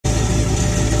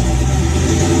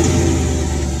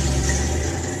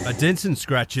Are dents and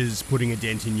scratches putting a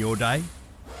dent in your day?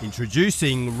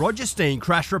 Introducing Roger Steen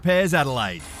Crash Repairs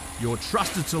Adelaide, your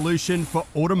trusted solution for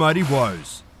automotive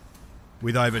woes.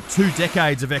 With over 2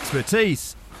 decades of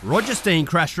expertise, Roger Steen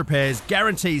Crash Repairs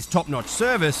guarantees top-notch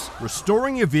service,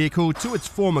 restoring your vehicle to its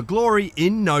former glory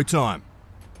in no time.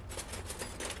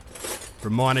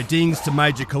 From minor dings to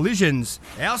major collisions,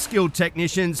 our skilled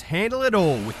technicians handle it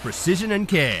all with precision and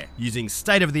care, using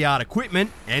state-of-the-art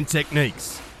equipment and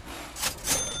techniques.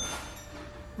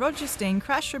 Roger Steen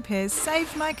Crash Repairs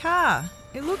saved my car.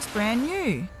 It looks brand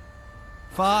new.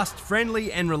 Fast,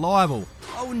 friendly and reliable.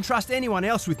 I wouldn't trust anyone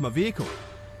else with my vehicle.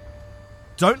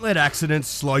 Don't let accidents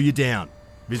slow you down.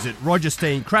 Visit Roger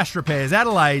Steen Crash Repairs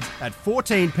Adelaide at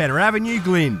 14 Penner Avenue,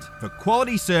 Glynde for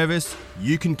quality service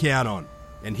you can count on.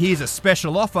 And here's a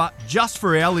special offer just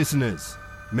for our listeners.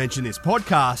 Mention this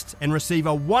podcast and receive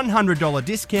a $100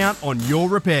 discount on your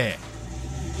repair.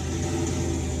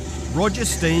 Roger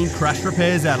Steen Crash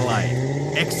Repairs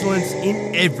Adelaide. Excellence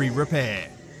in every repair.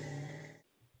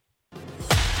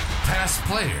 Past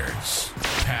players,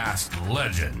 past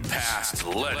legends, past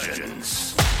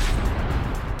legends.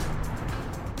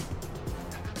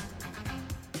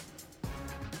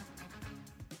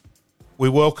 We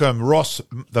welcome Ross,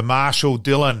 the Marshal,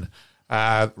 Dillion.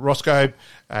 Roscoe,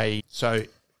 so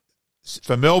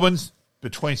for Melbourne,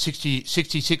 between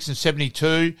 66 and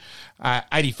 72,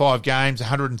 85 games,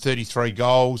 133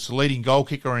 goals. Leading goal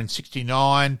kicker in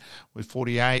 69 with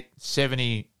 48,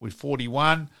 70 with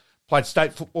 41. Played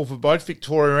state football for both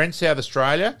Victoria and South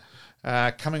Australia.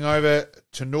 Coming over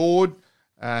to Nord,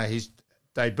 his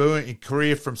debut in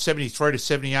career from 73 to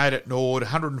 78 at Nord,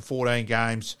 114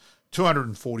 games,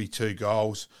 242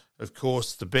 goals. Of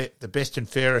course, the best and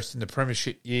fairest in the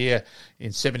premiership year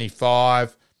in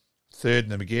 75, third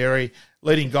in the Magarey.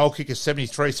 Leading goal kicker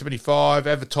 73, 75.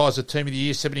 Advertiser team of the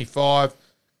year 75.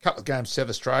 Couple of games South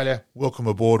Australia. Welcome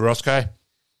aboard, Roscoe.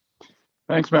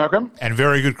 Thanks, Malcolm. And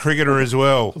very good cricketer as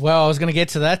well. Well, I was going to get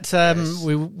to that. Yes.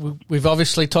 We've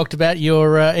obviously talked about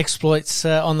your exploits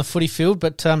on the footy field,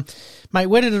 but mate,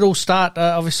 where did it all start?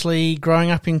 Obviously,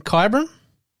 growing up in Kyabram.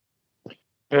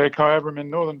 Yeah, Kyabram in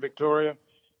northern Victoria,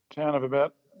 town of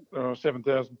about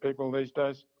 7,000 people these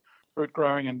days. Fruit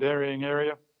growing and dairying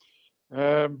area.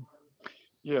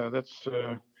 That's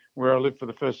where I lived for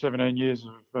the first 17 years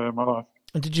of my life.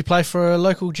 And did you play for a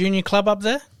local junior club up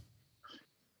there?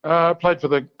 I played for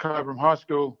the Kyabram High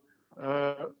School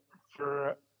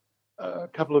for a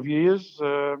couple of years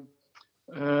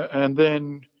and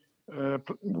then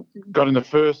got in the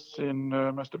firsts in,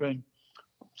 must have been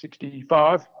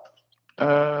 65.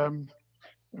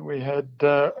 We had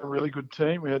a really good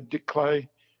team. We had Dick Clay,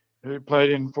 who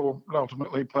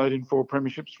ultimately played in 4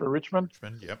 premierships for Richmond.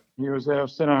 Yep. He was our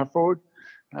centre forward.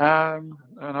 And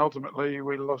ultimately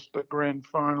we lost the grand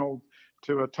final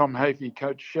to a Tom Hafey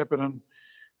coach Shepparton,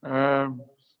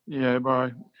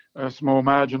 by a small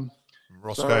margin.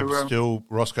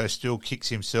 Roscoe still kicks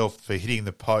himself for hitting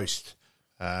the post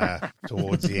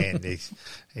towards the end.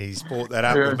 He's brought that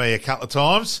up with me a couple of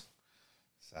times.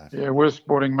 So. Worst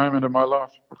sporting moment of my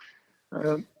life.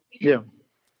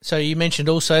 So you mentioned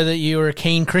also that you were a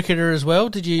keen cricketer as well.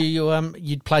 Did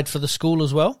you'd played for the school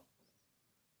as well?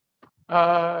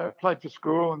 Played for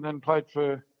school and then played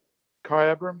for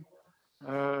Kyabram.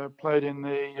 Played in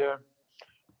the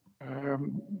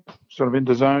sort of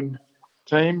inter-zone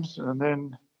teams, and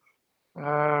then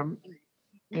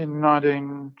in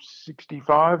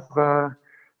 1965, I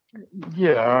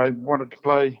wanted to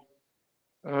play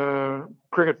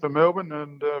cricket for Melbourne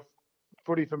and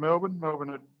footy for Melbourne. Melbourne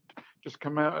had just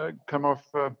come off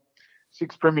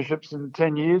 6 premierships in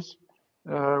 10 years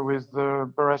with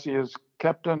Barassi as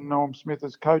captain, Norm Smith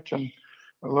as coach, and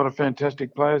a lot of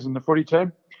fantastic players in the footy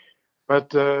team.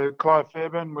 But Clive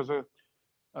Fairbairn was a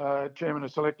chairman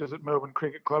of selectors at Melbourne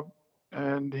Cricket Club,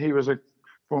 and he was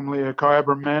formerly a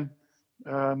Kyabram man,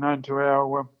 known to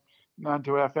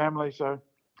our family. So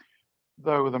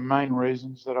those were the main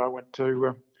reasons that I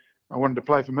wanted to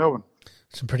play for Melbourne.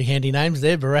 Some pretty handy names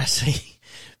there, Barassi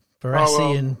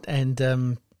and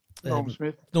Norm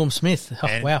Smith. Norm Smith. Oh,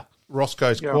 and wow.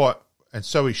 Roscoe's quite, and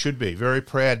so he should be, very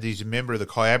proud that he's a member of the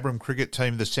Kyabram cricket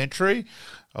team of the century,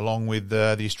 along with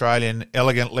the Australian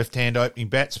elegant left-hand opening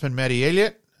batsman Matty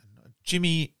Elliott.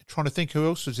 Jimmy, trying to think who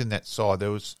else was in that side.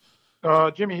 There was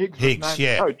Jimmy Higgs was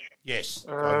named coach. Yes,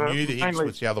 I knew that Higgs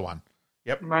was the other one.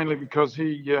 Yep. Mainly because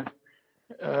he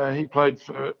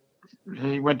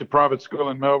went to private school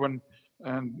in Melbourne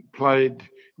and played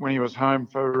when he was home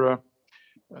for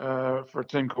a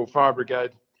team called Fire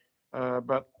Brigade.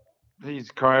 But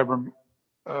he's Kyabram,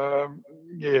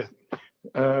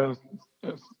 through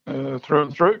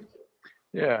and through.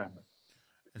 Yeah.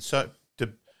 So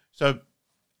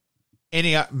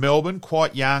ending up Melbourne,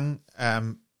 quite young,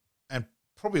 and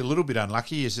probably a little bit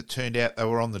unlucky, as it turned out they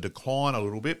were on the decline a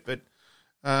little bit. But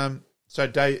so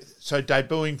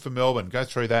debuting for Melbourne, go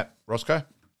through that, Roscoe.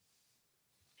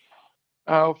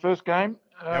 First game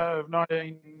of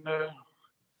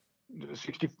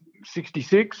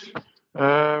 1966.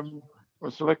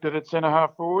 Was selected at centre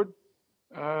half forward.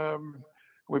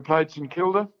 We played St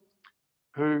Kilda,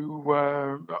 who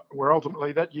were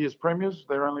ultimately that year's premiers,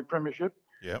 their only premiership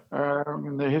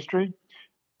in their history.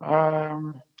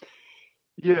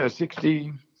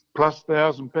 60 plus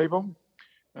thousand people.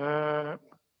 I'd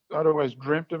always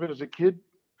dreamt of it as a kid,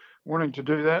 wanting to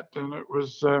do that, and it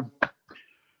was a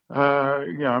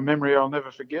memory I'll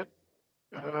never forget.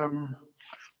 I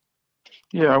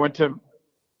went to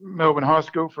Melbourne High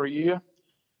School for a year,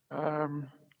 and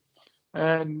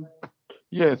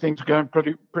things were going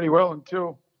pretty well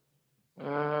until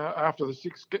after the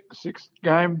sixth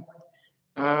game,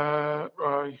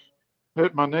 I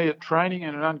hurt my knee at training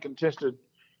in an uncontested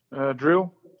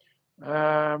drill,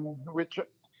 which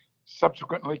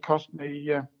subsequently cost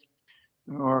me a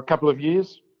couple of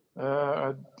years. I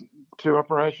had 2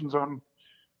 operations on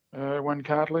one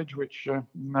cartilage, which in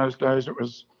those days it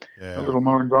was a little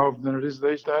more involved than it is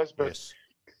these days. But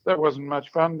that wasn't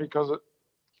much fun because it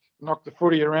knocked the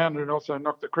footy around and also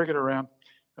knocked the cricket around.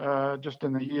 Just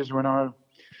in the years when I,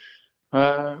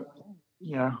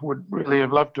 would really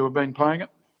have loved to have been playing it.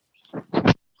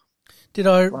 Did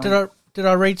I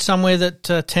read somewhere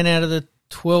that 10 out of the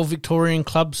 12 Victorian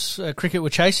clubs cricket were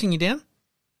chasing you down?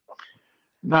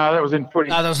 No, that was in footy.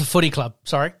 No, that was a footy club.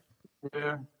 Sorry.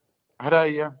 Yeah, I had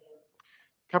a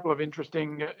couple of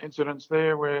interesting incidents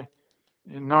there where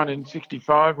in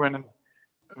 1965, when it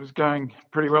was going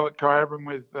pretty well at Kyabram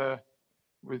with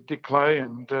Dick Clay,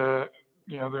 and there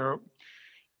were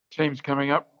teams coming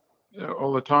up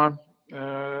all the time.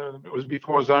 It was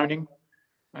before zoning,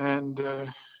 and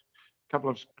a couple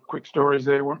of quick stories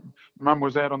there. Mum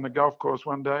was out on the golf course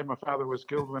one day. My father was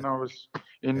killed when I was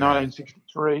in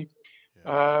 1963.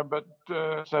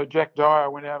 So Jack Dyer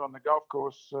went out on the golf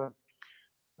course,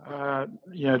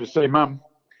 to see Mum,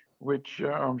 which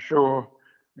I'm sure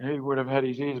he would have had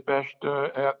his ears bashed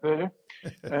out there.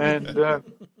 And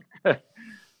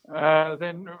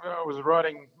then I was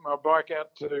riding my bike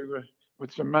out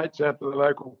with some mates out to the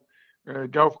local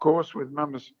golf course with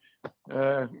Mum's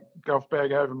golf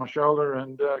bag over my shoulder,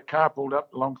 and a car pulled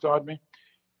up alongside me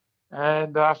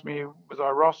and asked me, was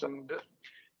I Ross? And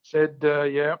said,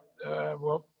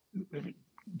 well, do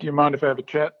you mind if I have a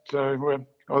chat? So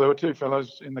there were 2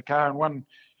 fellows in the car, and one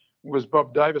was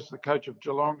Bob Davis, the coach of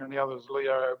Geelong, and the other was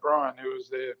Leo O'Brien, who was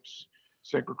their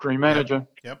secretary manager.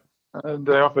 Yep. And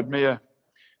they offered me a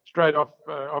trip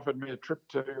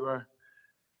to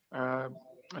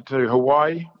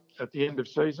Hawaii at the end of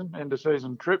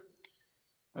season trip.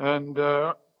 And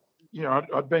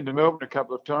I'd been to Melbourne a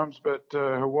couple of times, but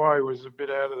Hawaii was a bit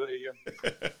out of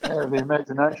the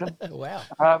imagination. Wow.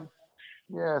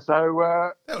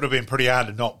 So that would have been pretty hard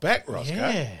to knock back, Roscoe.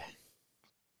 Yeah.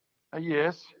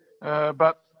 Yes,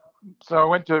 but so I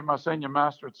went to my senior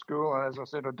master at school. As I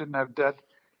said, I didn't have dad.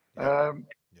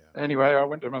 Anyway, I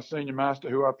went to my senior master,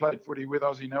 who I played footy with,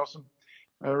 Ozzie Nelson,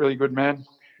 a really good man,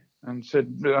 and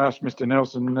asked Mr.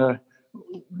 Nelson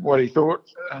what he thought,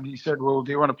 and he said, well,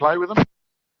 do you want to play with them?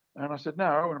 And I said, no,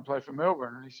 I want to play for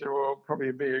Melbourne. And he said, well, probably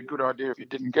it'd be a good idea if you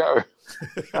didn't go.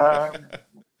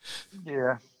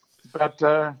 But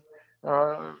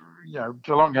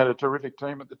Geelong had a terrific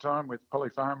team at the time with Polly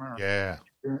Farmer,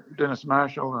 and Dennis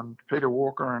Marshall, and Peter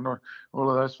Walker, and all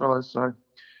of those fellows. So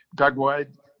Doug Wade.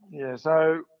 Yeah.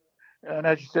 So, and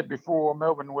as you said before,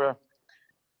 Melbourne were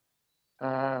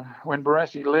when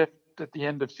Barassi left at the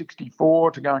end of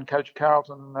 '64 to go and coach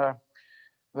Carlton.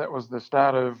 That was the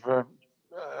start of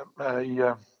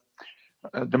a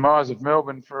demise of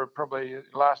Melbourne. For probably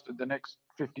lasted the next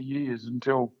 50 years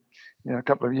until a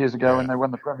couple of years ago when they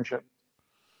won the premiership.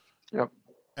 Yep.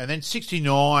 And then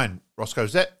 '69, Roscoe,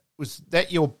 was that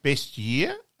your best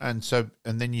year? And then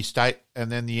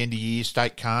the end of year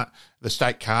state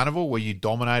carnival where you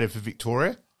dominated for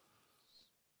Victoria.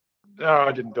 No,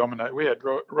 I didn't dominate. We had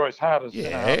Royce Hart as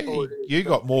you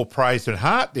got more praise than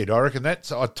Hart did. I reckon I'd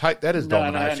take that as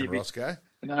domination, Roscoe.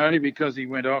 Only because he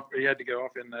went off. He had to go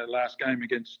off in the last game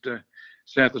against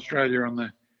South Australia on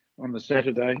the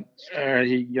Saturday.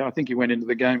 I think he went into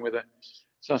the game with a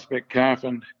suspect calf,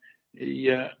 and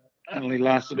he only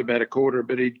lasted about a quarter,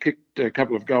 but he'd kicked a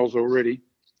couple of goals already.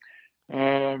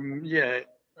 I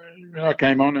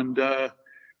came on and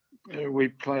we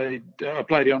played. I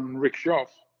played on Rick Schoff,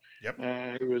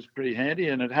 who was pretty handy.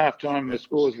 And at halftime, the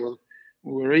scores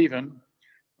were even.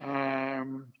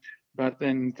 But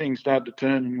then things started to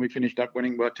turn, and we finished up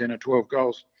winning by 10 or 12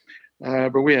 goals.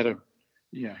 But we had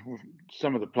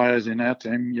some of the players in our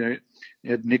team. You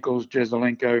had Nichols,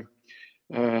 Jezelenko,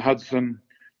 Hudson,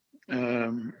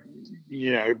 Bob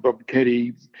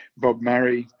Keddy, Bob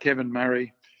Murray, Kevin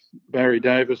Murray, Barry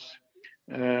Davis,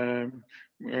 Kevin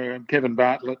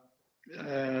Bartlett.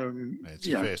 It's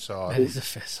a fair side. That is a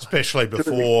fair side. Especially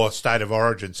before State of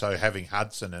Origin, so having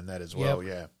Hudson and that as well,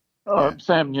 Yep.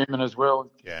 Sam Newman as well.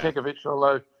 Yeah. Kekovic,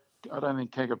 although I don't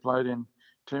think Keka played in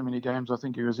too many games. I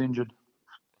think he was injured.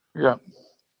 Yeah.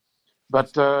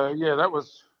 But, that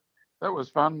was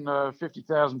fun.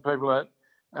 50,000 people at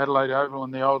Adelaide Oval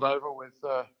and the old Oval with,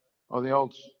 the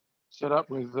old setup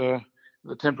with the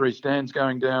temporary stands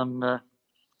going down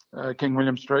King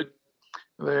William Street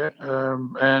there.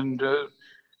 And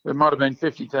there might have been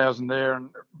 50,000 there, and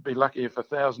be lucky if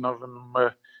 1,000 of them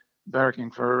were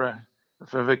barracking for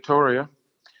Victoria.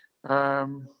 I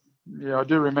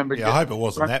do remember. I hope it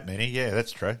wasn't that many. Yeah,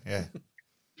 that's true. Yeah.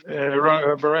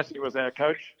 Barassi was our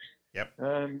coach. Yep.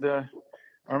 And I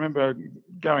remember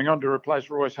going on to replace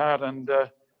Royce Hart and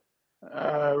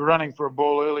running for a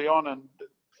ball early on, and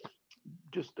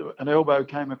just an elbow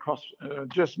came across,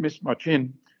 just missed my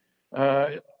chin,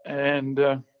 and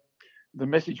the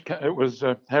message it was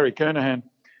Harry Kernahan,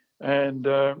 and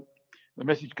the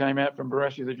message came out from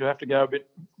Barassi that you have to go a bit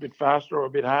faster or a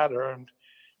bit harder, and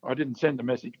I didn't send the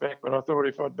message back, but I thought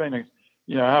if I'd been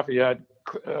half a yard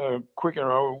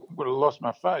quicker, I would have lost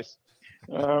my face.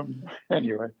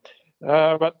 Anyway,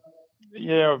 but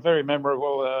very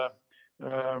memorable.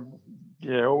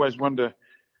 Always wanted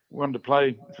to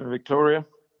play for Victoria.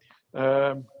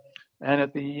 And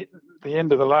at the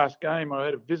end of the last game, I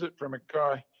had a visit from a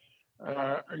guy,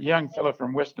 a young fella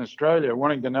from Western Australia,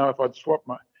 wanting to know if I'd swap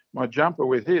my jumper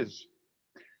with his.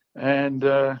 And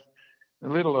I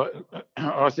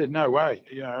said, no way.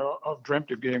 I've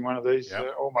dreamt of getting one of these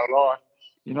all my life.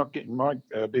 You're not getting my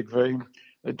big V.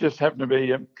 It just happened to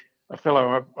be a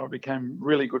fellow I became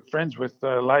really good friends with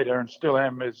later, and still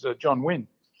am, is John Wynn.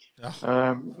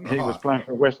 He was playing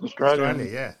for Western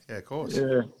Australia. Yeah, of course.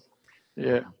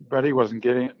 Yeah, but he wasn't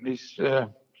getting it. He's, that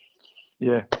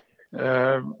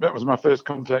was my first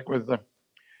contact with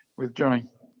Johnny.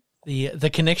 The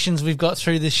connections we've got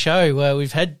through this show.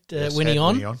 We've had Winnie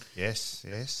on. Yes.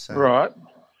 Right.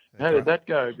 How did that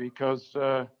go? Because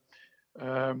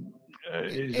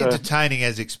entertaining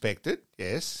as expected.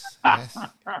 Yes.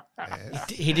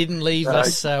 He didn't leave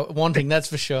us wanting, that's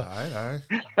for sure.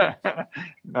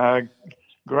 No,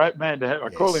 great man to have. I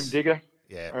call him Digger.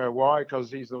 Yeah. Why?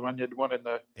 Because he's the one you'd want in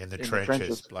the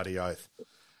trenches. Bloody oath.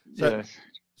 Yes.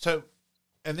 So,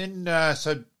 and then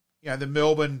the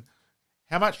Melbourne.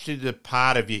 How much did the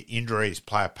part of your injuries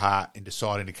play a part in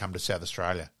deciding to come to South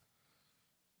Australia?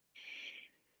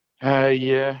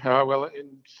 Well,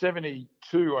 in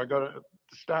 '72, I got a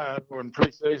start, or in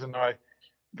pre-season, I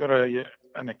got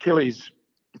an Achilles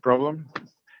problem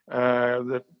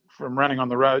that from running on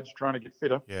the roads, trying to get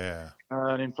fitter. Yeah.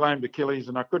 An inflamed Achilles,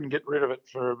 and I couldn't get rid of it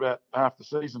for about half the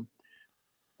season.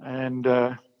 And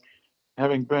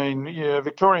having been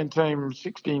Victorian team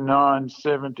 69,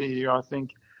 70, I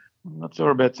think, I'm not sure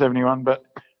about 71, but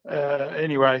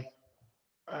anyway,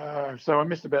 so I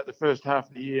missed about the first half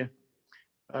of the year.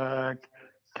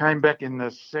 Came back in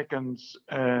the seconds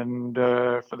and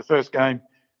for the first game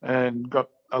and got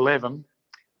 11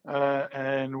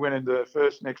 and went into the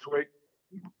first next week.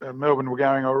 Melbourne were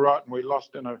going all right, and we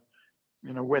lost in a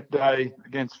wet day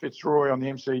against Fitzroy on the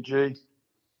MCG.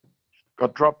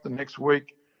 Got dropped the next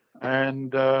week,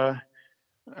 and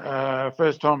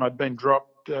first time I'd been dropped.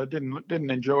 Didn't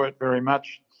enjoy it very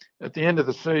much. At the end of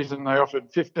the season, they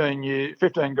offered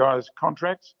 15 guys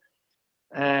contracts,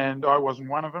 and I wasn't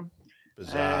one of them.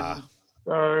 Bizarre. And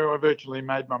so I virtually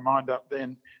made my mind up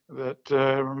then that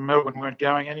Melbourne weren't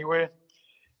going anywhere.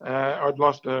 I'd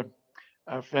lost a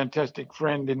fantastic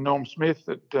friend in Norm Smith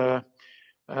that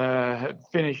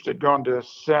had gone to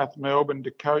South Melbourne to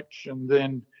coach, and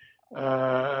then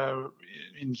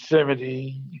in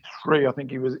 '73, I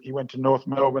think he went to North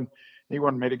Melbourne. He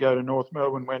wanted me to go to North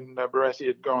Melbourne when Barassi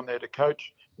had gone there to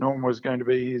coach. Norm was going to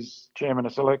be his chairman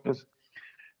of selectors.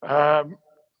 But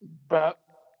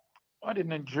I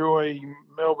didn't enjoy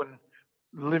Melbourne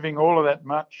living all of that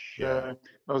much. I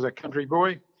was a country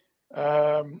boy.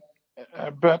 And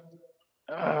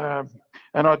I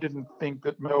didn't think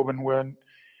that Melbourne weren't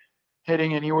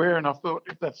heading anywhere. And I thought,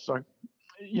 if that's so,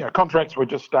 contracts were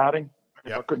just starting.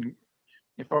 Yep.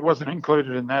 If I wasn't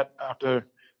included in that after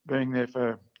being there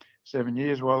for 7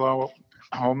 years, well,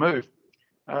 I'll move.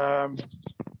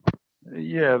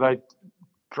 They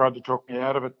tried to talk me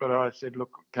out of it, but I said,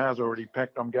 look, car's already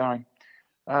packed, I'm going.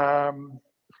 And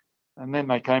then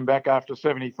they came back after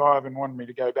 75 and wanted me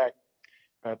to go back,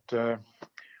 but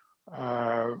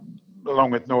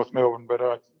along with North Melbourne, but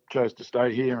I chose to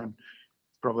stay here, and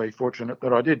probably fortunate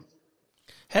that I did.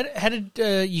 How did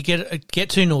you get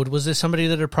to Nord? Was there somebody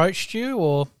that approached you,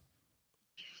 or?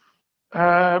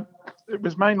 It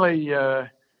was mainly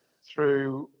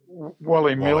through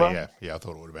Wally Miller. Yeah, I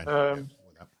thought it would have been.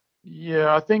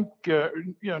 Yeah, I think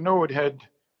Norwood had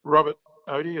Robert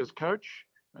Odie as coach,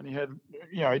 and he had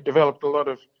he developed a lot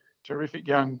of terrific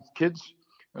young kids,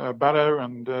 Butto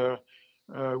and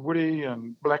Woody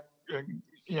and Black,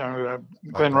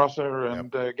 Glenn Rosser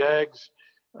and Gags,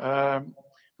 and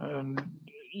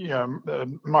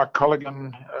Mike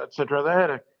Colligan, etc. They had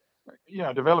a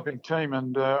developing team,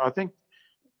 and I think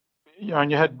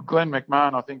and you had Glenn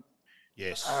McMahon, I think.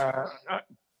 Yes.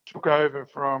 Took over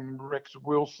from Rex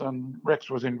Wilson. Rex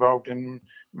was involved in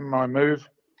my move,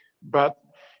 but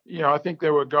I think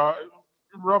there were guys.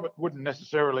 Robert wouldn't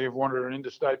necessarily have wanted an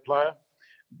interstate player,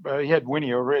 but he had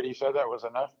Winnie already, so that was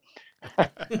enough.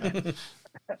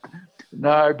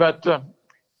 No, but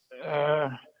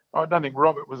I don't think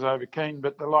Robert was over keen,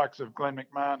 but the likes of Glenn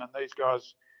McMahon and these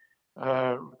guys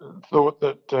thought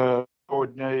that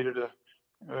Ford needed a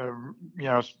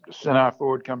centre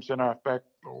forward come centre half back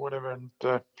or whatever, and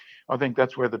I think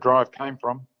that's where the drive came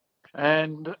from.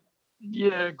 And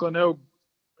Glenelg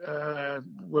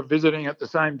were visiting at the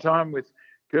same time with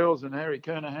girls and Harry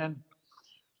Kernahan.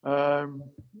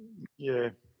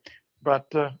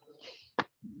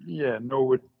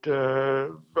 Norwood. I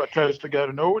chose to go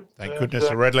to Norwood. Thank goodness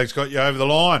the Redlegs got you over the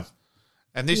line.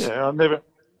 And this, I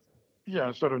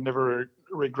sort of never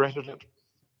regretted it.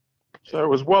 So it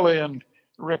was Wally and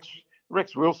Rex.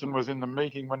 Rex Wilson was in the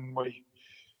meeting when we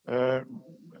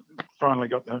finally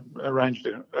got arranged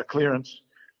a clearance.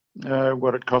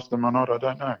 What it cost them or not, I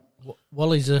don't know.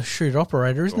 Wally's a shrewd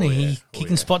operator, isn't he? He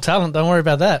can spot talent. Don't worry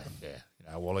about that.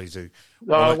 Yeah, Wally's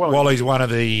one of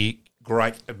the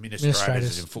great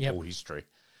administrators in football history.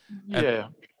 Yeah,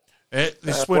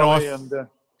 this Wally and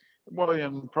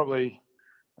probably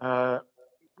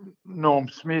Norm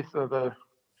Smith are the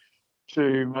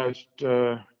two most,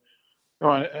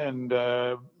 and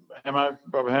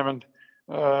Bob Hammond.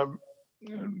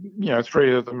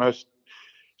 Three of the most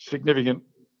significant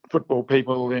football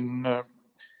people in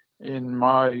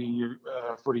my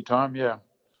footy time. Yeah.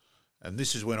 And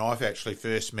this is when I've actually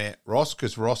first met Ross,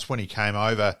 because Ross, when he came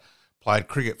over, played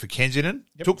cricket for Kensington.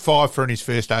 Yep. Took 5 for in his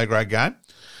first A-grade game.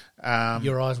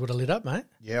 Your eyes would have lit up, mate.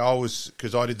 Yeah, I was,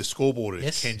 because I did the scoreboard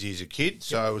at Kenzie as a kid.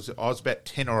 So I was about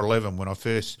 10 or 11 when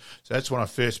so that's when I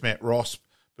first met Ross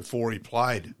before he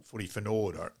played footy for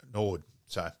Nord.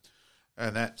 So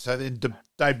then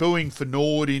debuting for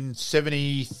Nord in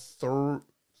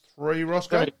 73,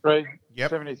 Roscoe? 73.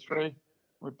 Yep. 73.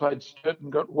 We played Sturt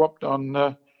and got whopped on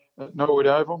at Norwood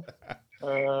Oval.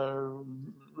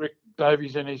 Rick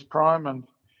Davies in his prime, and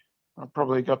I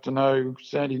probably got to know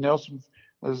Sandy Nelson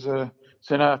as a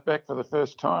centre half back for the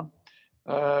first time.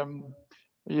 So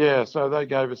they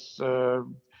gave us that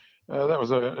was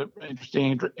an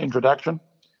interesting introduction.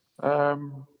 As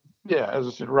I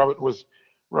said, Robert was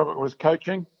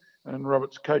coaching, and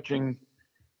Robert's coaching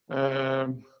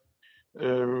was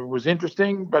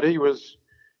interesting, but he was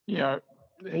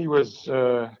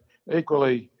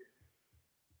equally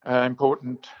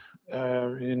important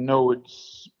in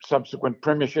Norwood's subsequent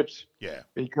premierships. Yeah,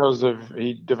 because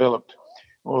he developed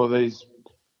all of these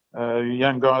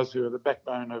young guys who are the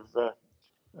backbone of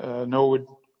Norwood,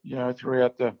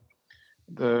 throughout the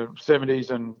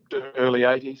 70s and early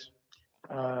 80s,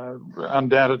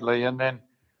 undoubtedly. And then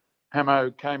Hamo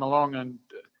came along and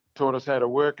taught us how to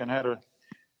work and how to,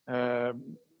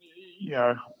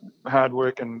 hard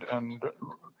work and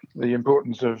the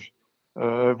importance of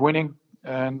winning.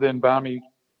 And then Barmy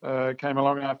came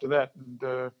along after that and,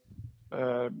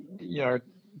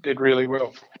 did really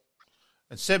well.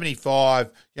 And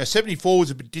 74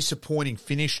 was a bit disappointing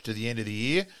finish to the end of the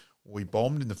year. We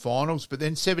bombed in the finals, but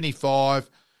then 75,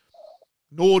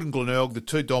 Nord and Glenelg, the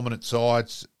two dominant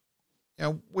sides,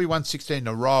 we won 16 in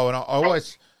a row, and I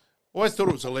always thought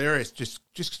it was hilarious, just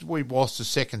because we lost the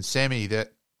second semi,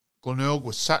 that Glenelg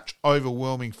was such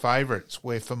overwhelming favourites,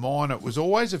 where for mine it was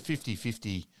always a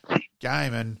 50-50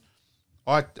 game, and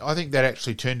I think that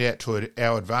actually turned out to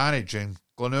our advantage, and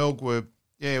Glenelg were...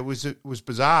 Yeah, it was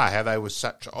bizarre how they were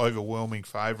such overwhelming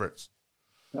favourites.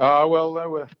 Oh, well, they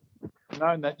were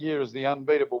known that year as the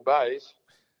unbeatable Bays.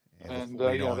 And,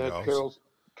 they had Curls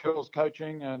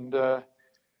coaching, and, the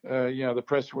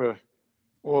press were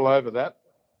all over that.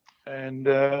 And,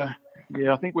 I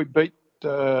think we beat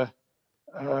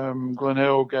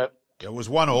Glenelg got It was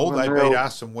 1-1. They Glenelg. beat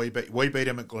us, and we beat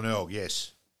them at Glenelg.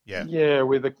 Yes. Yeah. Yeah,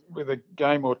 with a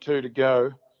game or two to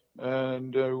go,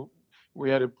 and we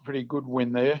had a pretty good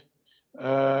win there.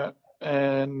 But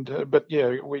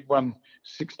yeah, we won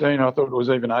 16. I thought it was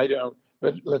even 8,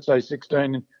 but let's say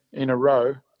 16 in a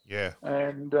row. Yeah.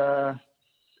 And so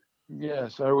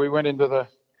we went into the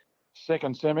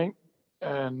second semi,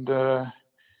 and they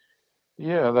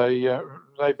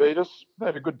beat us. They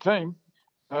had a good team,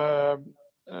 no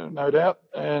doubt.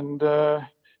 And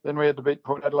then we had to beat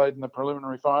Port Adelaide in the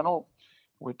preliminary final,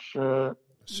 which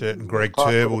certain Greg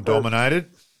Turnbull dominated.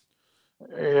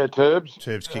 Yeah, Turbs.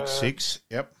 Turbs kicked 6.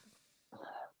 Yep.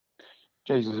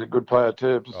 Geez, he's a good player,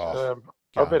 Turbs. I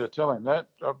go. better tell him that.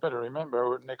 I better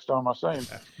remember next time I see him.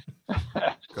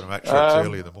 Got to make sure it's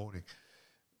early in the morning.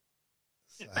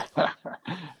 So,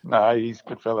 No, he's a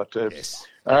good fella, Turbs. yes.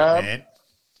 Man.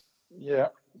 Yeah.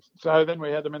 So then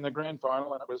we had them in the grand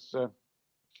final, and it was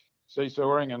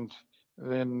seesawing, and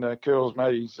then Curls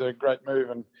made his great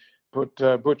move and put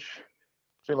Butch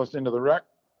Phyllis into the ruck,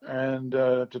 and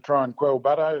to try and quell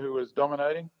Butto, who was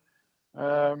dominating.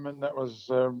 And that was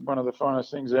one of the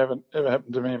finest things that ever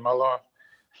happened to me in my life.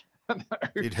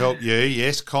 It helped you,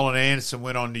 yes. Colin Anderson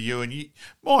went on to you, and you,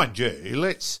 mind you,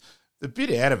 the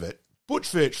bit out of it. Butch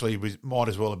virtually might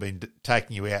as well have been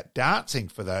taking you out dancing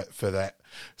for that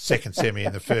second semi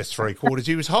in the first 3 quarters.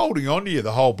 He was holding on to you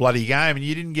the whole bloody game, and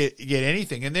you didn't get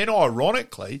anything. And then,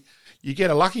 ironically, you get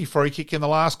a lucky free kick in the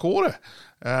last quarter.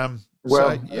 You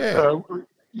only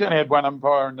had one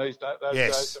umpire in those days. It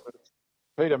was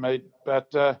Peter Mead,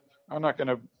 but I'm not going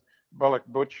to bollock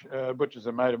Butch. Butch is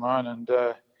a mate of mine and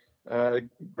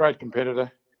great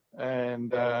competitor,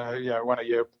 and one of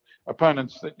your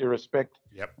opponents that you respect.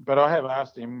 Yep. But I have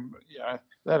asked him,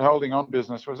 that holding on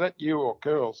business, was that you or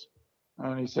Curls?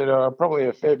 And he said, probably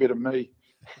a fair bit of me,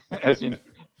 as in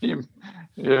him.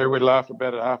 Yeah, we laughed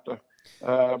about it after,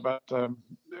 but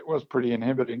it was pretty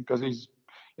inhibiting because he's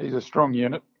a strong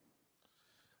unit.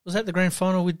 Was that the grand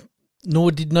final with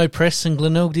Nord did no press and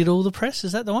Glenelg did all the press?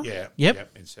 Is that the one? Yeah.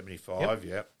 Yep. In 75,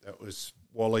 yep. That was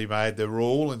Wally made the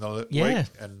rule in the week.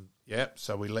 And,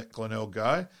 so we let Glenelg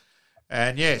go.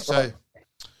 And, so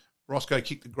Roscoe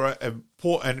kicked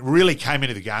and really came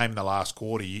into the game in the last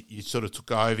quarter. You sort of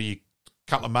took over. You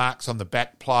couple of marks on the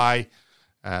back play.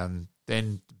 Then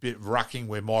a bit of rucking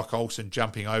where Mike Olsen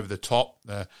jumping over the top,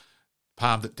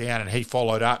 palmed it down, and he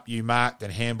followed up. You marked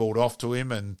and handballed off to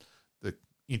him, and the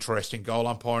interesting goal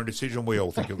umpiring decision. We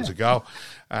all think it was a goal.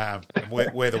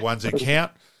 We're the ones that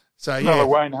count. So another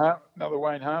Wayne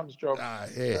Harms job.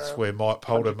 Yes, where Mike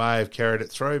Polder may have carried it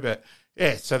through, but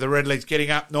so the Redlegs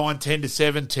getting up 9-10 to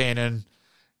 7-10, and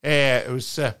it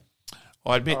was. I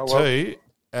admit too.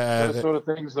 Those sort of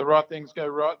things, the right things go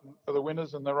right for the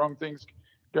winners, and the wrong things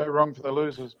go wrong for the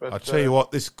losers. But I tell you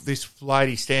what, this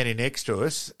lady standing next to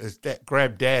us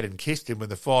grabbed Dad and kissed him when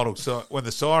the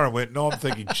siren went, and I'm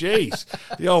thinking, geez,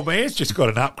 the old man's just got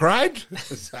an upgrade.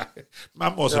 So,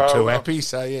 Mum wasn't too happy,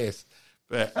 so yes,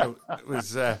 but it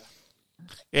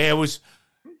was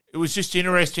it was just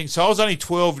interesting. So I was only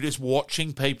 12, just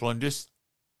watching people and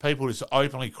people just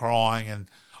openly crying and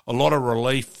a lot of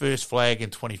relief. First flag in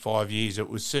 25 years. It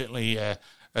was certainly a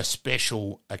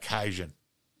special occasion.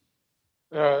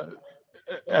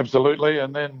 Absolutely,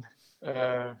 and then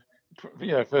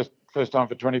first time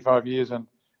for 25 years, and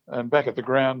back at the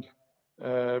ground,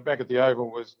 back at the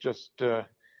Oval was just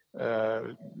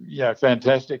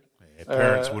fantastic. Yeah,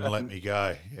 parents wouldn't let me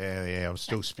go. Yeah, I'm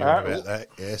still spewing about that.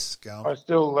 Yes, go on. I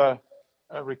still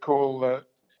recall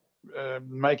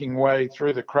making way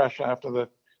through the crush after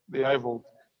the Oval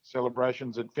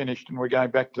celebrations had finished, and we're going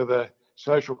back to the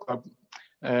social club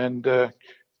and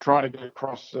trying to get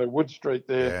across Wood Street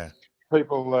there. Yeah.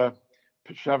 People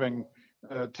shoving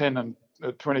 $10 and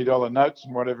 $20 notes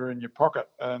and whatever in your pocket,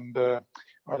 and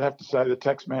I'd have to say the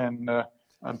taxman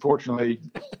unfortunately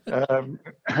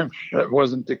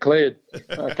wasn't declared.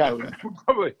 I can't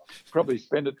probably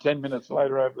spend it 10 minutes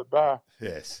later over the bar.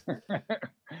 Yes.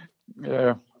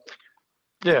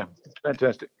 Yeah,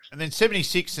 fantastic. And then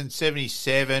 76 and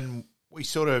 77, we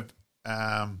sort of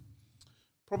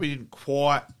probably didn't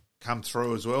quite come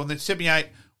through as well. And then 78,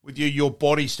 with you, your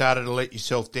body started to let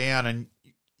yourself down, and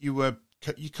you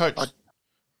coached.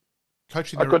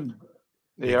 Coaching. I couldn't.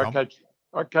 Yeah,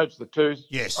 I coached the twos.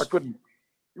 Yes. I couldn't.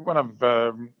 One of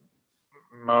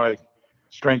my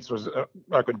strengths was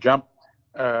I could jump,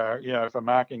 for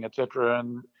marking, etc.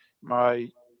 And my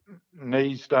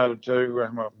knees started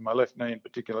to, my left knee in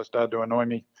particular, started to annoy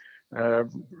me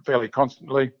fairly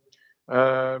constantly.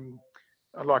 I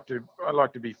like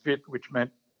to be fit, which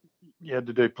meant you had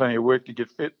to do plenty of work to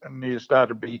get fit, and you started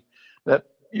to be that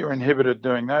you're inhibited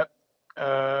doing that.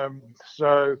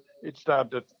 So it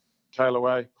started to tail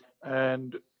away,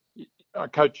 and I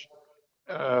coached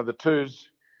the twos,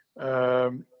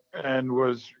 and I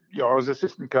was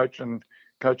assistant coach and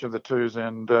coach of the twos,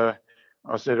 and I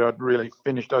said I'd really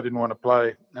finished. I didn't want to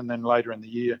play, and then later in the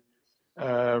year,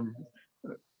 there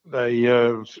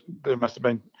must have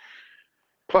been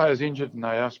players injured, and they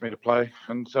asked me to play,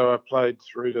 and so I played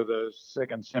through to the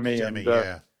second semi, and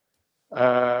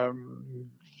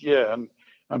and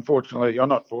unfortunately, or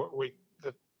not for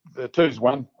the twos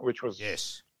won, which was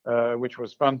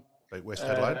fun. Beat West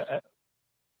Adelaide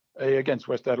against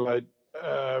West Adelaide.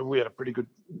 We had a pretty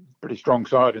strong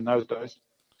side in those days.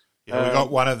 Yeah, we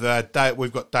got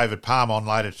we've got David Palm on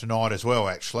later tonight as well.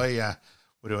 Actually,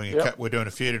 we're doing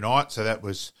a few tonight, so that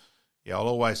was. Yeah, I'll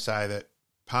always say that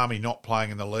Palmy not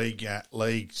playing in the league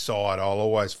side, I'll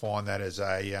always find that as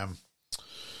a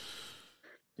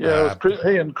it was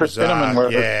he and Chris Binneman were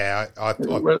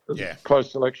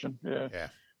close selection. Yeah.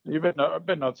 You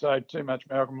better not say too much,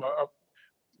 Malcolm.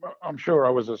 I'm sure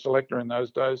I was a selector in those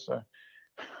days. So.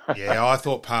 Yeah, I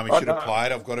thought Palmy should have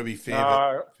played. I've got to be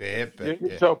fair. But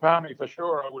you tell Palmy for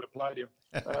sure I would have played him.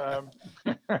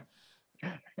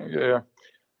 Yeah.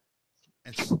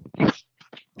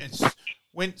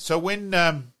 When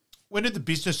did the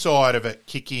business side of it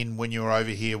kick in when you were over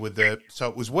here with so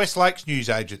it was Westlake's news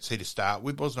agency to start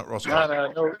with, wasn't it,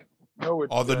 Roscoe? No.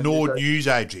 Oh, the Nord news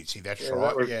agency. That's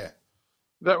right.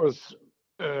 That was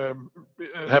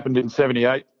it happened in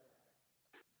 '78,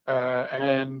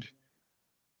 and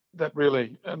that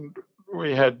really, and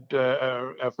we had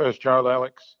our first child,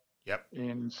 Alex. Yep.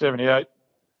 In '78,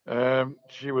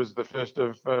 she was the first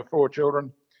of 4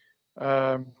 children.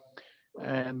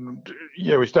 And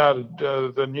we started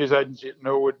the news agency at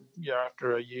Norwood.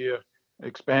 After a year,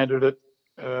 expanded it.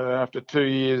 After 2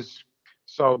 years,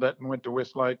 sold that and went to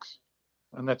Westlakes,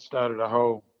 and that started a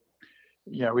whole.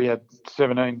 We had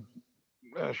 17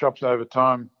 shops over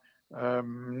time.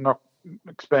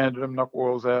 Expanded them, knocked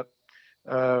walls out,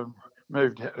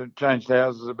 changed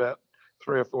houses about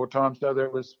 3 or 4 times. So there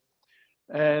was,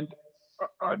 and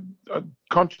I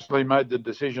consciously made the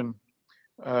decision.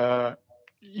 At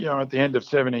the end of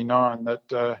 '79, that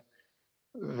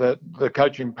the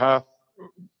coaching path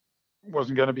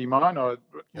wasn't going to be mine.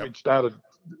 We'd started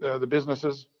the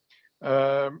businesses,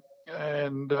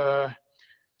 and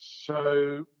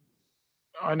so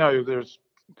I know there's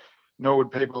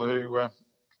Norwood people who were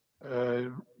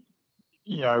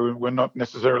not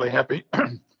necessarily happy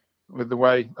with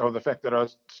the fact that I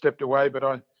stepped away, but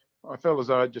I felt as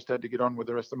though I just had to get on with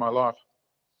the rest of my life.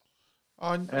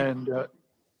 And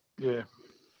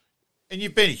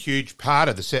you've been a huge part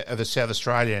of the South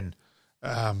Australian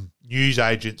news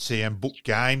agency and book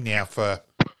game now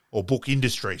book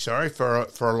industry, for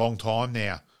a long time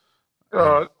now.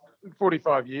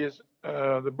 45 years.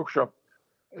 The bookshop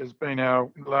has been our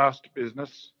last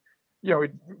business. We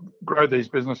grow these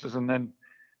businesses and then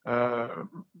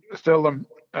sell them.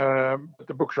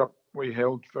 The bookshop we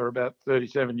held for about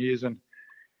 37 years, and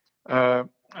I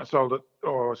sold it,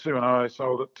 or Sue and I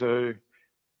sold it to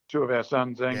 2 of our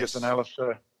sons, Angus and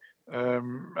Alistair,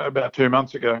 about 2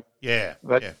 months ago.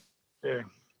 But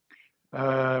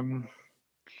I've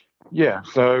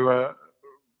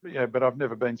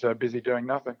never been so busy doing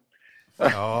nothing.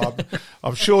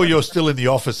 I'm sure you're still in the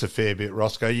office a fair bit,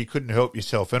 Roscoe. You couldn't help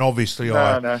yourself. And obviously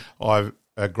I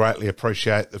greatly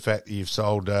appreciate the fact that you've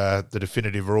sold the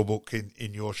definitive rule book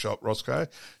in your shop, Roscoe.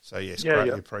 So, yes,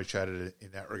 greatly appreciated it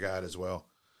in that regard as well.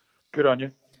 Good on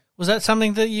you. Was that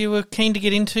something that you were keen to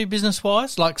get into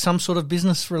business-wise, like some sort of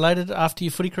business related after your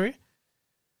footy career?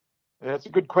 That's a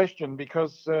good question,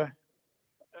 because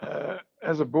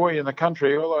as a boy in the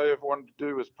country, all I ever wanted to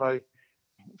do was play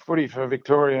footy for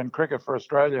Victoria and cricket for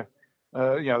Australia.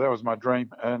 That was my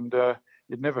dream, and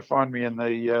you'd never find me in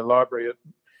the library at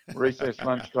recess,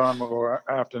 lunchtime or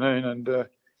afternoon, and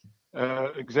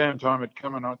exam time had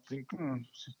come, and I'd think,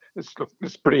 this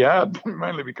is pretty hard,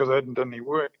 mainly because I hadn't done any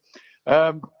work.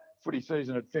 Footy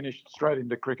season had finished, straight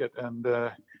into cricket, and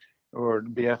or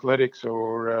it'd be athletics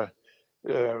or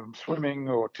swimming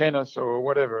or tennis or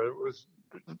whatever. It was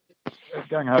a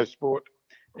gung-ho sport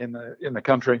in the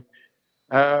country,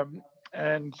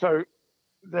 and so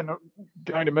then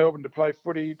going to Melbourne to play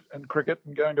footy and cricket,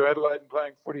 and going to Adelaide and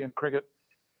playing footy and cricket.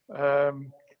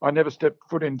 I never stepped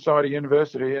foot inside a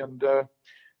university, and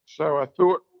so I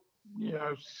thought,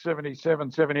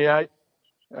 77, 78.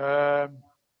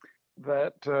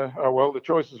 The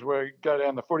choices were go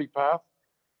down the footy path,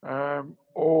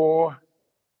 or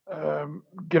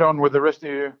get on with the rest of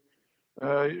you,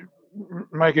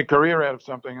 make a career out of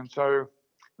something. And so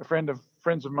a friend of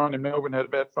friends of mine in Melbourne had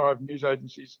about 5 news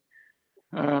agencies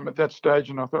at that stage,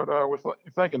 and I thought,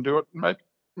 if they can do it,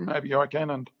 maybe I can.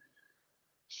 And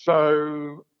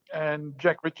so, and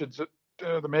Jack Richards,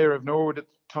 the mayor of Norwood at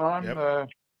the time,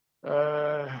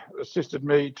 assisted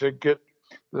me to get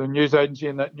the news agency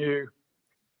in that new,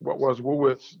 what was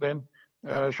Woolworths then,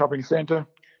 shopping centre,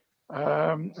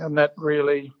 and that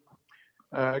really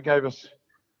gave us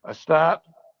a start,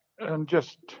 and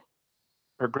just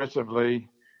progressively,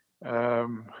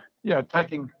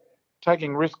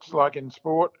 taking risks like in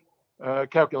sport,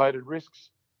 calculated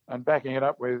risks, and backing it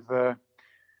up with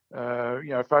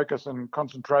focus and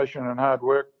concentration and hard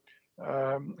work,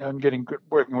 and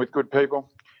working with good people.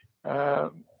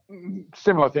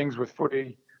 Similar things with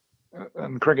footy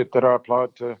and cricket that I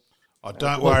applied to. Oh,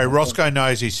 don't worry, Roscoe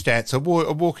knows his stats. I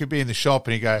walk he'd be in the shop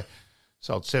and he'd go,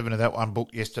 sold 7 of that one book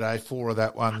yesterday, 4 of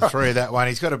that one, 3 of that one.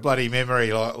 He's got a bloody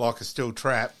memory like a steel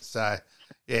trap. So,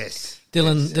 yes.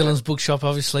 Dylan's bookshop,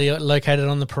 obviously located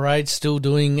on the parade, still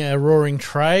doing a roaring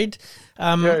trade.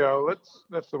 That's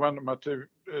the one that my two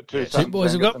sons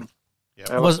boys have got. Yep.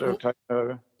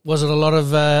 Was it a lot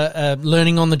of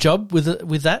learning on the job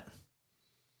with that?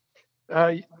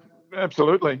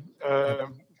 Absolutely.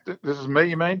 This is me,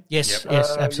 you mean? Yes,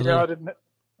 yes, absolutely.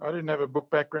 I didn't have a book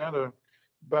background,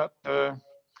 but that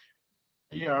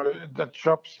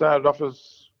shop started off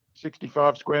as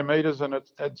 65 square metres, and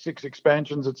it's had 6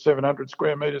 expansions at 700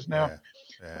 square metres now.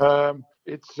 Yeah.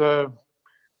 It's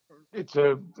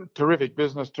a terrific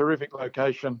business, terrific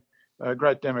location,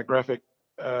 great demographic.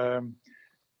 So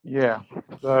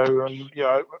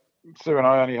Sue and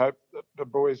I only hope that the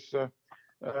boys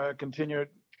continue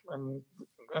and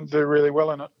do really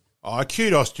well in it. Oh,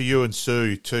 kudos to you and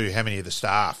Sue too. How many of the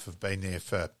staff have been there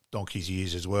for donkey's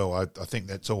years as well? I think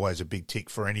that's always a big tick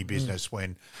for any business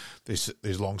when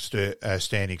there's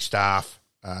long-standing staff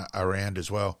around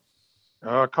as well.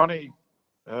 Connie,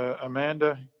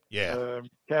 Amanda,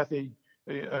 Kathy,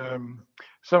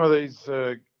 some of these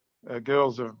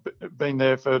girls have been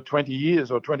there for 20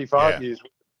 years or 25 years,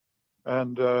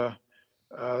 and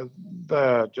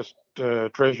they're just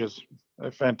treasures.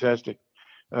 They're fantastic.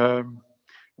 Has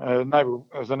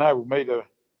enabled me to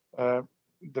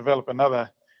develop another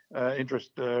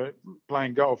interest,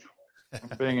 playing golf,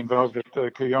 and being involved at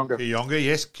Kooyonga.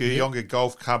 Kooyonga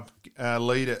Golf Club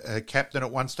leader, captain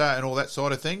at one star, and all that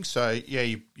sort of thing. So,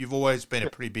 you've always been a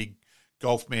pretty big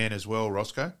golf man as well,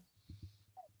 Roscoe.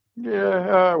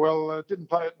 Yeah, didn't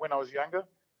play it when I was younger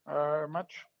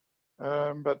much,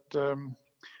 but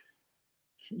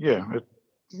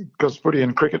because footy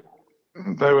and cricket,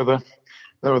 they were the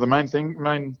main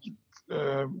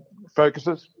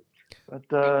focuses. But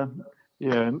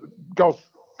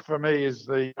golf for me is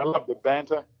I love the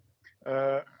banter.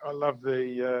 I love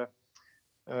the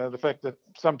fact that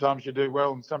sometimes you do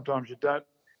well and sometimes you don't.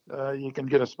 You can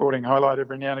get a sporting highlight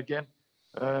every now and again,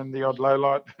 and the odd low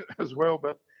light as well.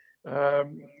 But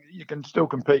you can still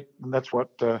compete, and that's what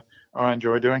I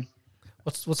enjoy doing.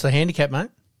 What's the handicap,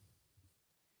 mate?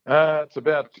 It's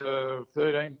about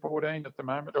 13, 14 at the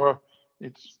moment. Or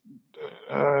it's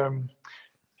I'm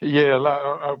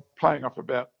playing off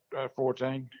about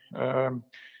 14. I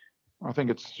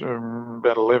think it's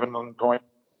about 11.4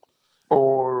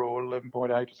 or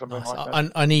 11.8 or something like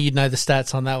that. I knew you'd know the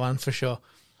stats on that one for sure.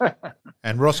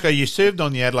 And Roscoe, you served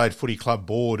on the Adelaide Footy Club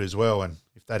board as well, and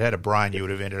if they'd had a brain, you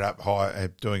would have ended up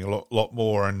doing a lot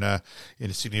more and in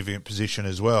a significant position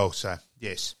as well. So,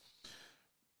 yes.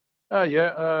 3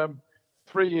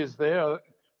 years there.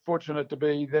 Fortunate to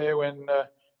be there when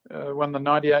won the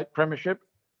 98 premiership.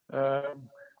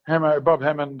 Bob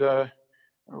Hammond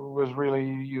was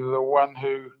really the one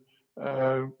who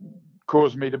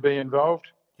caused me to be involved.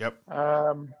 Yep.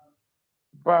 But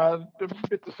a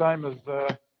bit the same as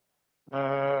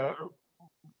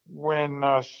when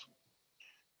at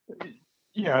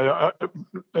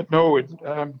Norwood,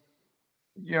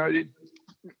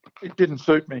 it didn't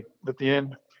suit me at the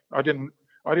end. I didn't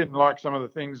like some of the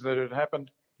things that had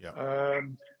happened. Yep.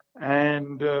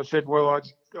 And said, well, I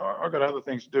got other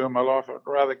things to do in my life. I'd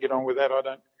rather get on with that.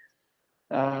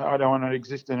 I don't want to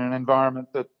exist in an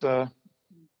environment that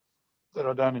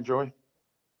I don't enjoy.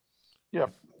 Yeah.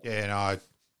 Yeah, and I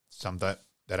summed that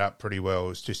up pretty well. It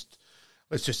was just,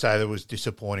 let's just say that was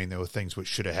disappointing. There were things which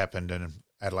should have happened, and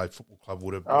Adelaide Football Club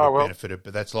would have benefited,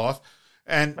 but that's life.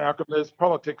 And Malcolm, there's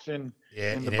politics in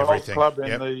the bowls club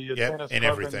and the tennis club.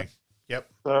 Everything.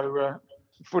 So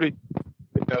footy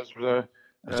does.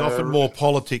 There's often more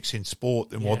politics in sport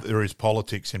than what there is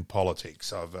politics in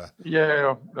politics. I'm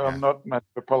not much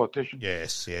of a politician.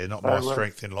 Yes, not my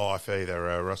strength in life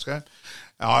either, Roscoe.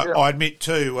 I admit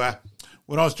too,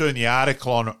 when I was doing the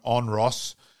article on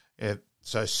Ross,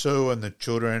 so Sue and the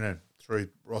children and through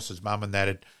Ross's mum and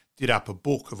that did up a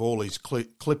book of all his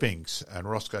clippings, and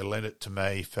Roscoe lent it to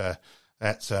me for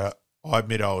that. So I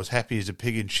admit I was happy as a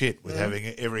pig in shit with having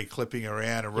every clipping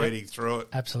around and reading through it.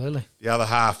 Absolutely. The other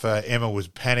half, Emma was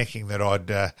panicking that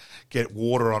I'd get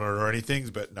water on it or anything,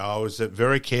 but no, I was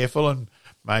very careful and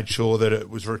made sure that it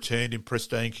was returned in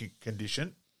pristine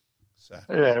condition. So.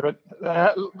 Yeah, but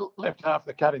left half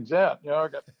the cuttings out. I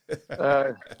got,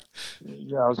 I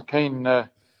was a keen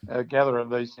gatherer of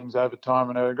these things over time,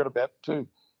 and I got about two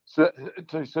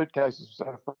suitcases.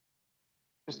 So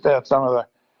just out some of the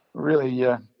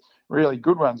really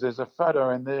good ones. There's a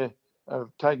photo in there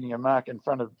of taking a mark in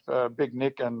front of Big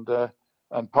Nick and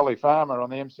Polly Farmer on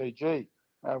the MCG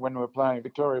when we were playing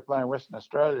Victoria, playing Western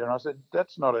Australia, and I said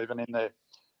that's not even in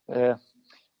there.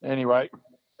 Anyway.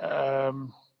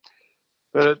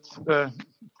 But it's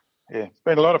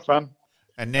been a lot of fun.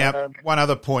 And now one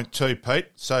other point too, Pete.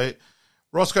 So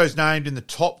Roscoe's named in the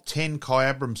top 10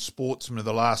 Kyabram sportsmen of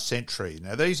the last century.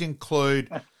 Now these include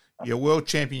your world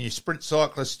champion, your sprint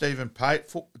cyclist Stephen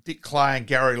Pate, Dick Clay and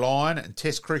Gary Lyon, and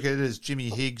Test cricketers Jimmy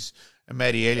Higgs and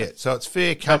Matty Elliott. So it's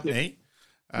fair company.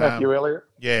 Matthew Elliott.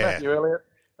 Yeah. Matthew Elliott.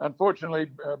 Unfortunately,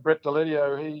 Brett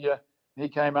Dillion, he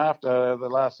came after the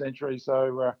last century,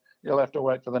 so you'll have to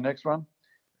wait for the next one.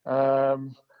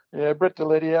 Brett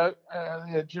Dillion,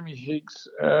 Jimmy Higgs.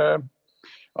 I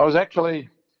was actually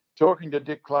talking to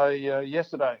Dick Clay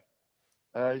yesterday.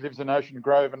 He lives in Ocean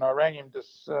Grove, and I rang him to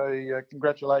say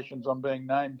congratulations on being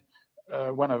named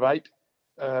one of 8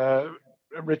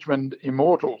 Richmond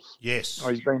Immortals. Yes.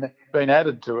 He's been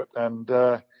added to it,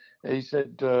 and he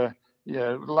said,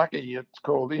 lucky it's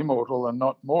called Immortal and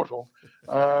not Mortal.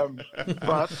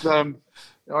 But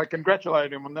I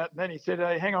congratulated him on that. And then he said,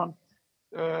 hey, hang on.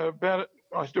 About it,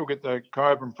 I still get the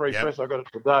Kyabram Free Press. I got it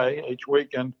today each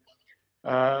week, and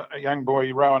a young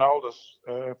boy, Rowan Aldous,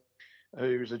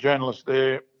 who's a journalist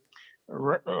there,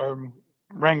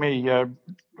 rang me a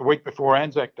week before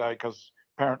Anzac Day because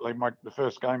apparently the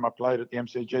first game I played at the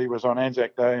MCG was on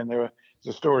Anzac Day, and there was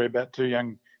a story about 2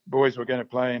 young boys were going to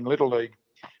play in Little League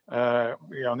on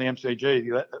the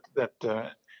MCG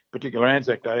that particular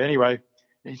Anzac Day. Anyway,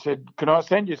 he said, "Can I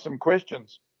send you some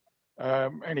questions?"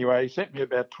 Anyway, he sent me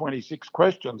about 26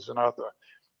 questions, and I thought,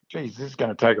 geez, this is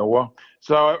going to take a while.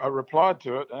 So I replied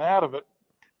to it, and out of it,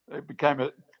 it became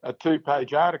a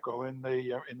 2-page article in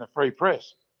the Free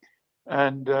Press.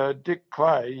 And Dick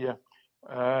Clay,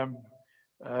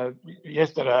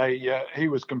 yesterday, he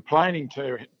was complaining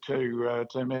to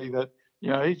me that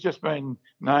he's just been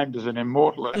named as an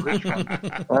immortal at Richmond,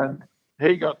 and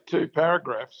he got 2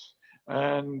 paragraphs,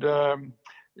 and I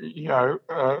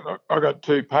got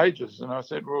 2 pages, and I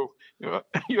said, well,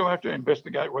 you'll have to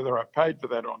investigate whether I paid for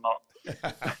that or not.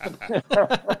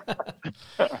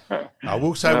 I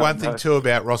will say one thing too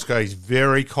about Roscoe. He's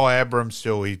very Kyabram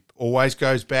still. He always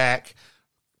goes back.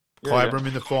 Kyabram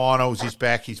in the finals, he's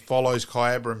back. He follows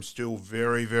Kyabram still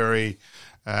very, very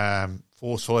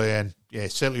forcefully, and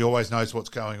certainly always knows what's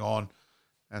going on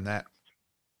and that.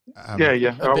 A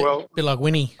bit like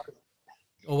Winnie,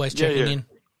 always checking in.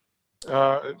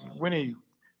 Winnie,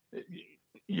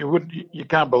 you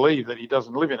can't believe that he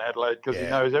doesn't live in Adelaide because he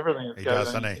knows everything that's going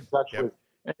on. He's in touch with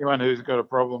anyone who's got a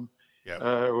problem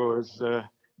or has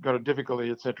got a difficulty,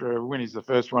 etc. Winnie's the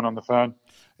first one on the phone.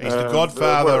 He's the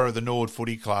godfather of the Nord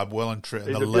Footy Club, and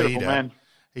the leader. Man.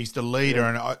 He's the leader,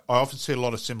 and I often see a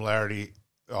lot of similarity.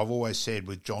 I've always said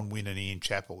with John Wynn and Ian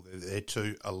Chappell, they're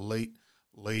 2 elite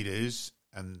leaders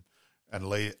and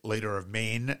leader of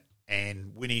men.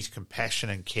 And Winnie's compassion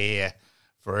and care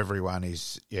for everyone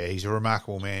he's a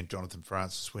remarkable man, Jonathan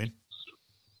Francis Wynn.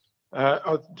 I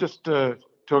was just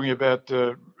talking about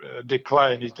Dick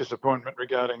Clay and his disappointment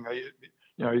regarding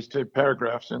his 2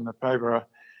 paragraphs in the paper.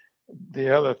 The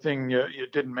other thing you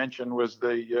didn't mention was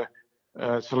the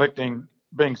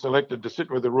being selected to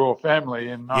sit with the royal family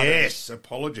in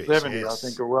 1970, I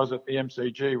think it was, at the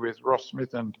MCG with Ross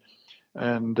Smith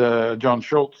and John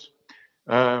Schultz.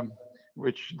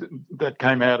 Which that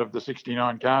came out of the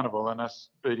 '69 Carnival and us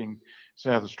beating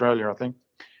South Australia, I think.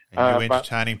 And you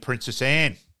entertaining Princess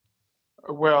Anne.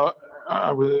 Well,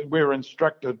 we were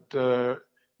instructed to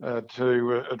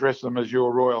address them as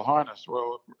Your Royal Highness.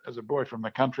 Well, as a boy from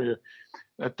the country,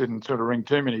 that didn't sort of ring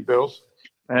too many bells.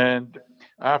 And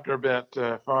after about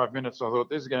 5 minutes, I thought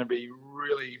this is going to be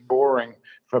really boring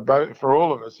for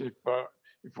all of us if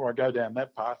I go down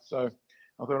that path. So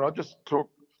I thought I'll just talk.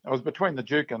 I was between the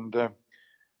Duke and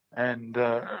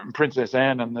Princess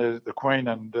Anne and the Queen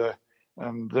and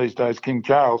these days King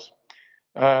Charles.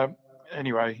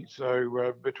 Anyway,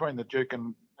 so between the Duke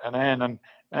and Anne and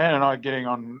I getting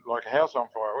on like a house on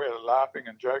fire. We were laughing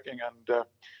and joking, and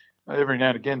every now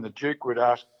and again the Duke would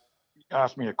ask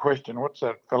me a question. What's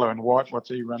that fellow in white? What's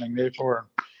he running there for?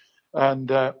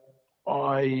 And I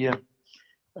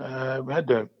had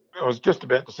to. I was just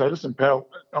about to say, listen, pal,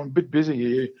 I'm a bit busy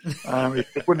here.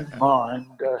 If you wouldn't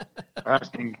mind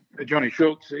asking Johnny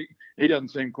Schultz, he doesn't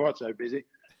seem quite so busy.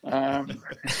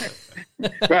 But,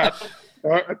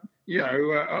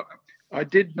 I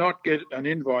did not get an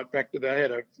invite back to. They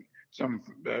had some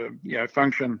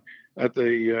function at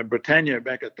the Britannia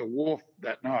back at the wharf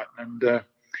that night, and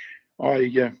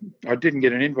I didn't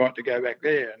get an invite to go back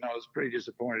there, and I was pretty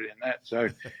disappointed in that. So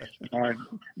my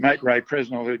mate Ray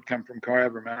Presnell, who'd come from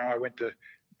Kyabram, and I went to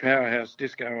Powerhouse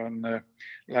Disco on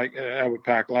Albert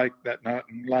Park Lake that night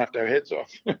and laughed our heads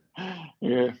off.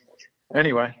 Yeah.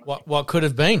 Anyway. What could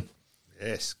have been?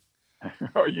 Yes.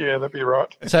 Oh, yeah, that'd be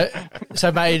right. So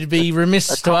mate, it'd be remiss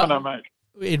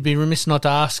it'd be remiss not to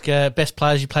ask best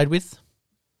players you played with.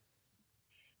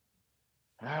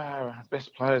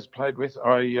 Best players played with.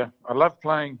 I love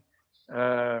playing.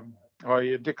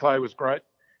 Dick Clay was great.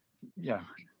 Yeah,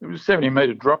 it was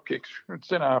 70-metre drop kicks at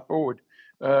centre half forward.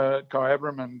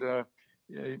 Kyabram, and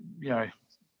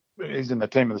he's in the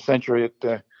team of the century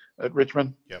at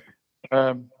Richmond. Yep.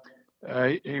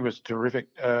 He was terrific.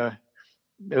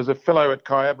 There was a fellow at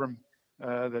Kyabram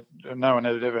that no one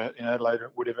had ever in Adelaide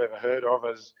would have ever heard of,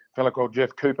 as a fellow called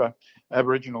Jeff Cooper,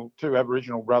 two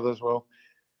Aboriginal brothers. Well,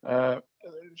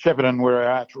 Shepparton were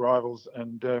our arch rivals,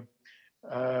 and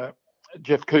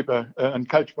Jeff Cooper, and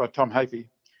coached by Tom Hafey,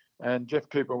 and Jeff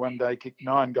Cooper one day kicked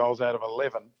 9 goals out of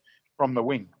 11 from the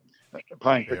wing,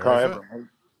 playing for Kyabram.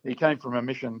 He came from a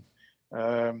mission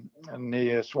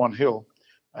near Swan Hill,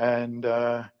 and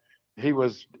he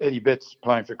was Eddie Betts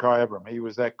playing for Kyabram. He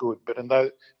was that good. But in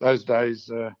those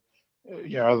days,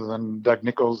 other than Doug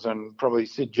Nichols and probably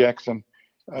Sid Jackson,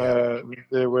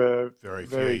 there were very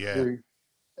few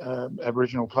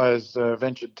Aboriginal players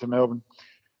ventured to Melbourne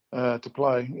to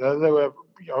play. There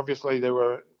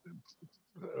were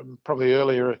probably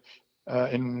earlier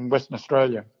in Western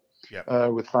Australia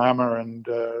with Farmer and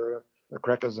the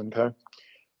Crackers and co.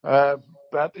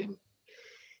 But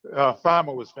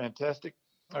Farmer was fantastic.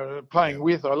 I loved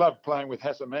playing with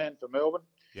Hassan Mann for Melbourne.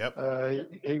 Yep.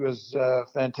 He was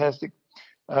fantastic.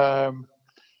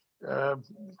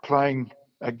 Playing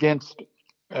against,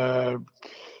 I've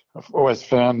always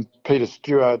found Peter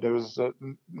Stewart, who was at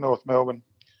North Melbourne,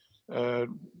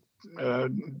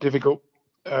 difficult.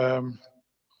 In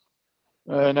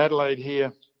Adelaide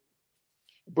here,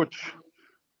 Butch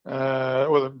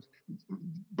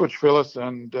Phillips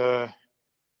and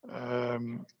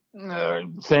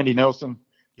Sandy Nelson.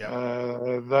 Yep.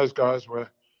 Those guys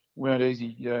weren't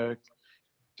easy to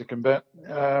combat.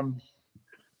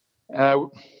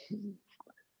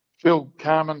 Phil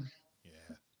Carman.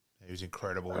 Yeah, he was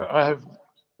incredible. I have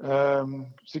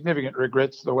significant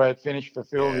regrets the way it finished for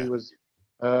Phil. Yeah. He was.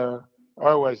 I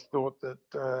always thought that.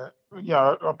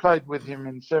 I played with him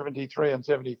in '73 and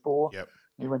 '74. Yep.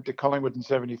 He went to Collingwood in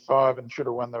 '75 and should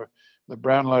have won the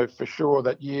Brownlow for sure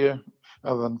that year,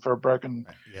 other than for a broken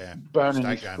bone in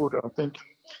his foot, I think,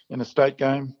 in a state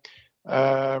game.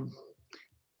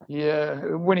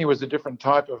 Winnie was a different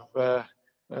type of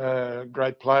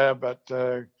great player, but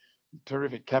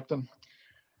terrific captain.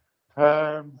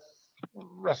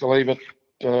 Russell Evert,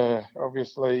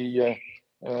 obviously,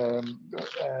 and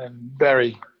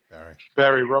Barry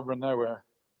Robran, they were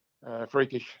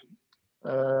freakish.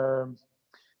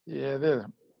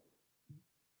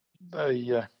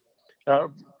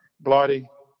 Blighty.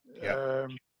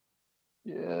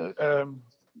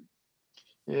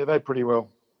 They pretty well.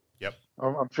 Yep.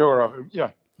 I'm sure.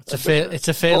 It's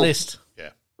a fair list. Yeah.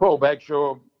 Paul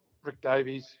Bagshaw, Rick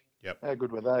Davies. Yep. How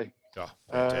good were they? Oh,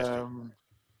 fantastic.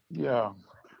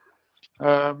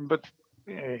 But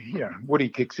Woody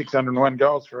kicked 601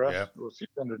 goals for us, or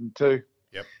 602.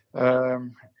 Yep.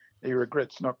 He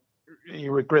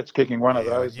regrets kicking one of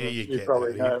those. You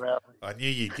probably know about. I knew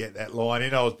you'd get that line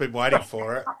in. I was been waiting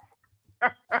for it.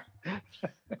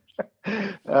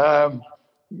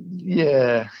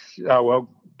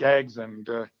 Gags and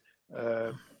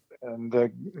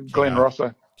Glenn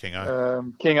Rosser.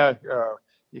 Kingo.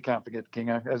 You can't forget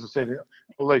Kingo. As I said,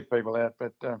 I'll leave people out,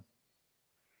 but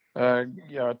I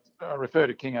refer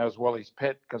to Kingo as Wally's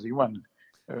pet because he won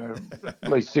at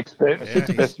least six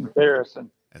best and fairest,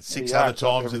 and 6 other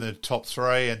times in the top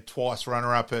 3, and twice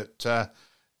runner-up at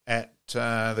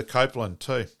the Copeland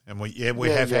too. And we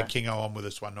have had Kingo on with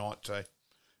us one night too.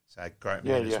 So great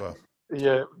man as well.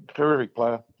 Yeah, terrific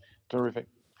player, terrific.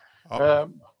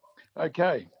 Oh.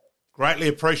 Okay, Greatly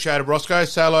appreciated, Roscoe.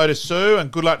 Say hello to Sue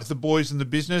and good luck to the boys in the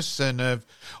business. And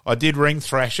I did ring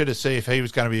Thrasher to see if he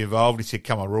was going to be involved. He said,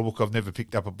 come on, rulebook. I've never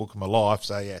picked up a book in my life.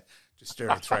 So, yeah, just stir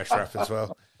at Thrasher up as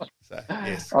well. So,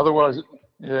 yes. Otherwise,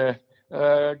 yeah.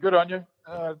 Good on you.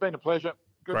 It's been a pleasure.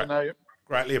 Good to know you.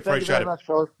 Greatly Thank you appreciate very it. much,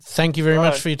 fellas. Thank you very Bye.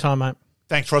 much for your time, mate.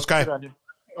 Thanks, Roscoe. Good on you.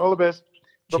 All the best.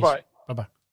 Cheers. Bye-bye. Bye-bye.